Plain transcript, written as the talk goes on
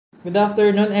Good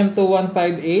afternoon,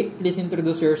 M2158. Please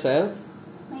introduce yourself.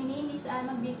 My name is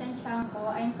M2158.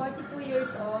 I'm 42 years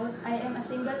old. I am a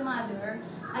single mother.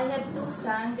 I have two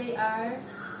sons. They are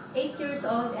 8 years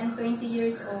old and 20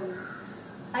 years old.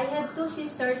 I have two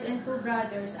sisters and two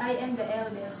brothers. I am the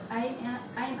eldest.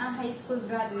 I'm a high school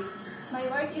graduate. My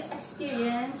work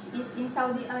experience is in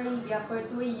Saudi Arabia for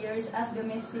 2 years as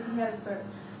domestic helper.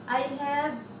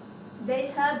 They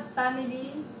have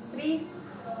three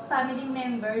family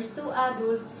members, 2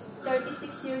 adults,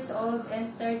 36 years old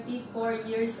and 34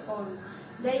 years old.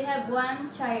 They have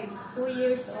 1 child, 2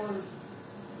 years old.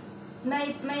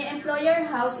 My employer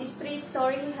house is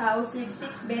 3-story house with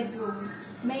 6 bedrooms.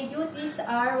 My duties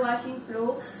are washing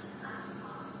clothes,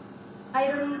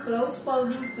 ironing clothes,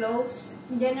 folding clothes,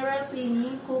 general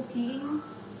cleaning, cooking,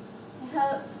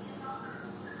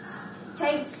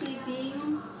 child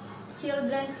sitting,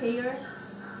 children care.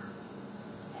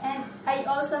 And I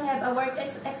also have a work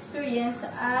experience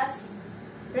as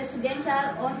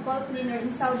residential on-call cleaner in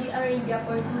Saudi Arabia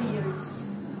for 2 years.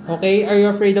 Okay, are you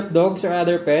afraid of dogs or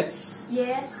other pets?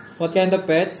 Yes. What kind of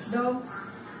pets? Dogs.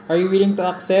 Are you willing to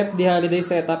accept the holiday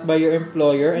setup by your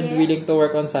employer and Yes. willing to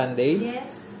work on Sunday? Yes.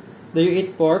 Do you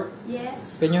eat pork? Yes.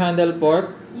 Can you handle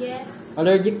pork? Yes.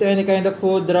 Allergic to any kind of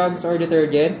food, drugs, or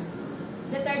detergent?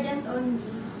 Detergent only.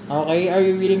 Okay, are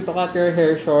you willing to cut your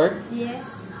hair short? Yes.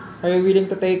 Are you willing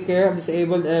to take care of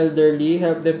disabled elderly,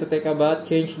 help them to take a bath,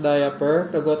 change diaper,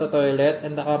 to go to toilet,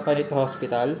 and accompany to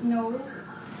hospital? No.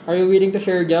 Are you willing to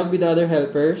share job with other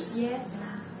helpers? Yes.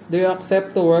 Do you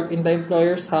accept to work in the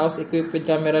employer's house equipped with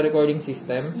camera recording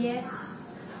system? Yes.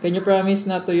 Can you promise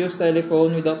not to use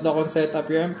telephone without the consent of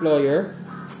your employer?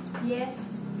 Yes.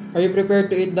 Are you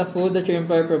prepared to eat the food that your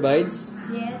employer provides?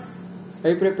 Yes. Are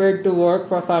you prepared to work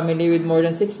for a family with more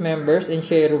than 6 members and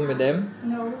share room with them?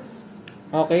 No.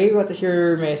 Okay, what is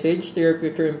your message to your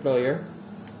future employer?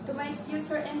 To my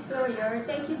future employer,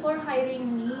 thank you for hiring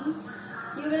me.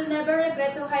 You will never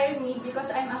regret to hire me because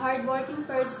I'm a hardworking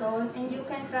person and you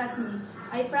can trust me.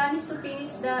 I promise to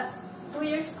finish the 2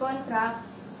 years contract.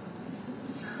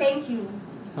 Thank you.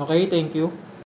 Okay, thank you.